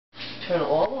turn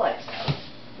all the lights out,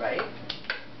 right?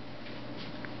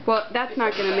 Well, that's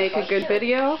not going to make a good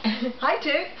video. Hi,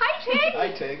 Tig. Hi, Tig.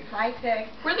 Hi, Tig. Hi, Tig.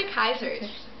 We're the Kaisers.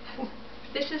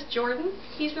 This is Jordan.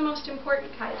 He's the most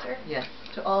important Kaiser. Yes,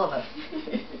 to all of us.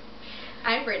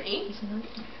 I'm Brittany.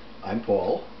 I'm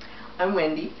Paul. I'm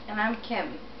Wendy. And I'm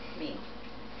Kim. Me.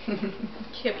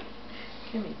 Kimi.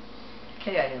 Kimi.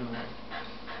 K-I-M-I.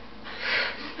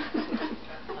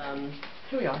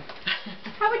 Here we are.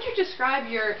 How would you describe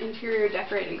your interior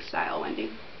decorating style, Wendy?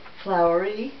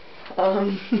 Flowery.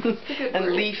 And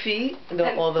word. leafy.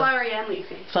 Flowery and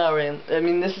leafy. Flowery. I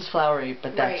mean, this is flowery,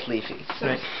 but that's Right. leafy. So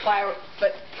Right. flower,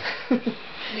 but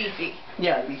leafy.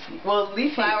 Yeah, leafy. Well,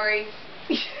 leafy. Flowery.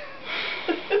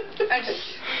 I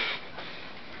just...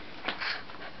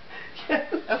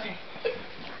 Okay.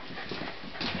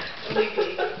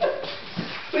 Leafy.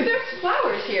 But there's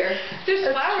flowers here. There's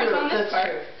That's flowers true. on this That's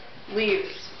part. true.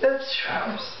 Leaves. That's true.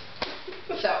 Flowers.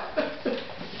 So.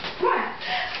 Come on.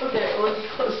 Okay, well,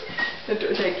 let's close the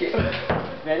door. Thank you.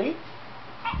 Ready?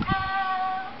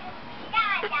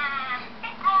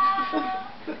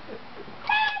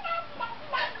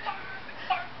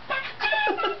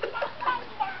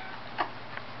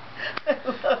 I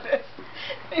love it.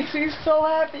 Makes me so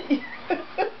happy.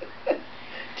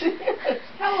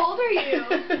 How old are you?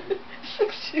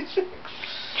 66.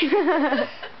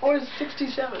 Or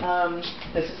 67.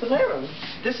 This is the playroom.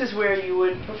 This is where you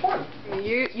would perform.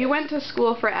 You went to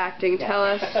school for acting. Tell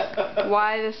us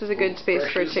why this is a good space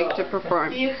for Tig to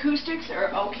perform. The acoustics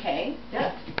are okay.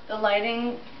 Yeah. The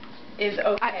lighting is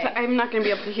okay. I'm not going to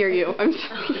be able to hear you. I'm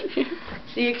sorry.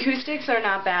 The acoustics are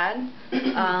not bad.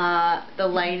 The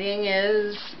lighting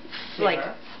is like,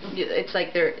 it's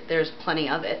like there's plenty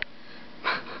of it.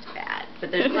 It's bad,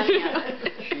 but there's plenty of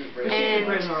it. And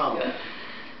bring her own.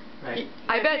 Right.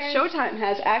 I bet Showtime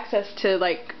has access to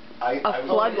like a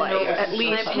floodlight, at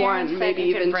least one, maybe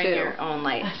you could even bring two. your own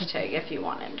lights, Tig, if you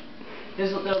wanted. There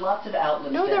are lots of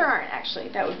outlets. No, there. there aren't actually.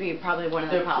 That would be probably one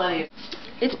of the There are problems. plenty.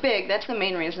 It's big. That's the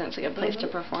main reason it's a good place to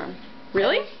perform.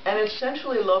 Really? And it's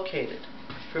centrally located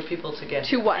for people to get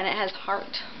To what? And it has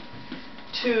heart.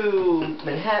 to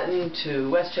Manhattan, to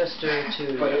Westchester,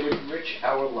 to. But it would enrich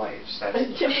our lives. That's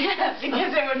Yeah,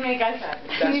 because it would make us happy.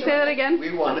 Can you say that again?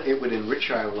 We want it would enrich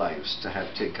our lives to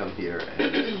have Tig come here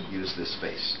and use this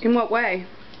space. In what way?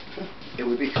 It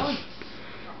would be fun.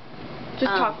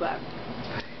 Just talk loud.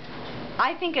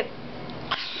 I think it.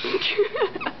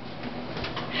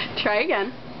 Try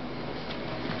again.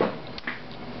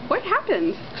 What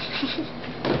happened?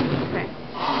 Okay.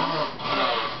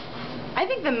 I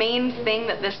think the main thing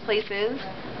that this place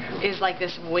is like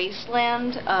this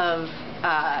wasteland of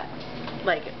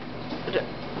like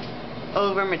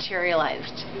over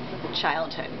materialized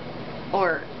childhood,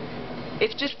 or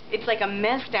it's like a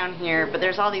mess down here, but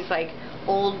there's all these like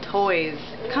old toys.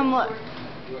 Come look,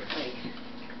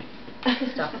 like,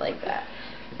 stuff like that.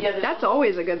 Yeah, That's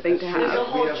always a good thing to there's a have.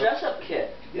 whole dress-up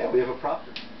kit. Yeah, we have a prop.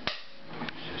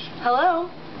 Hello,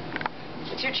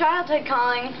 it's your childhood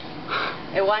calling.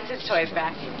 It wants its toys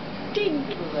back. Ding.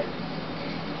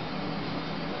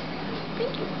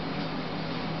 Thank you.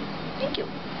 Thank you.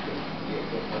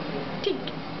 Tig.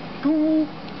 Ooh,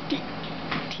 Tig.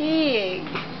 Tig.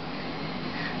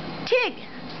 Tig.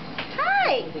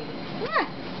 Hi. Yeah.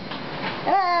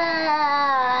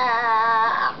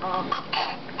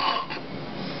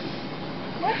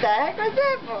 What the heck was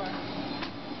that for?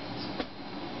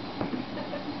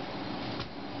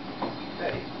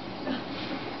 Hey.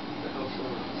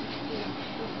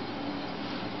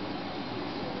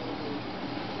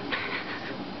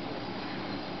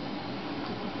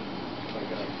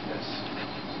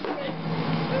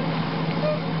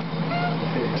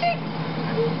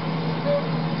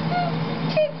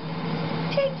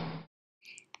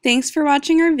 Thanks for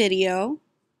watching our video.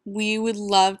 We would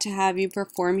love to have you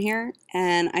perform here,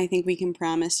 and I think we can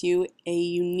promise you a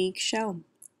unique show.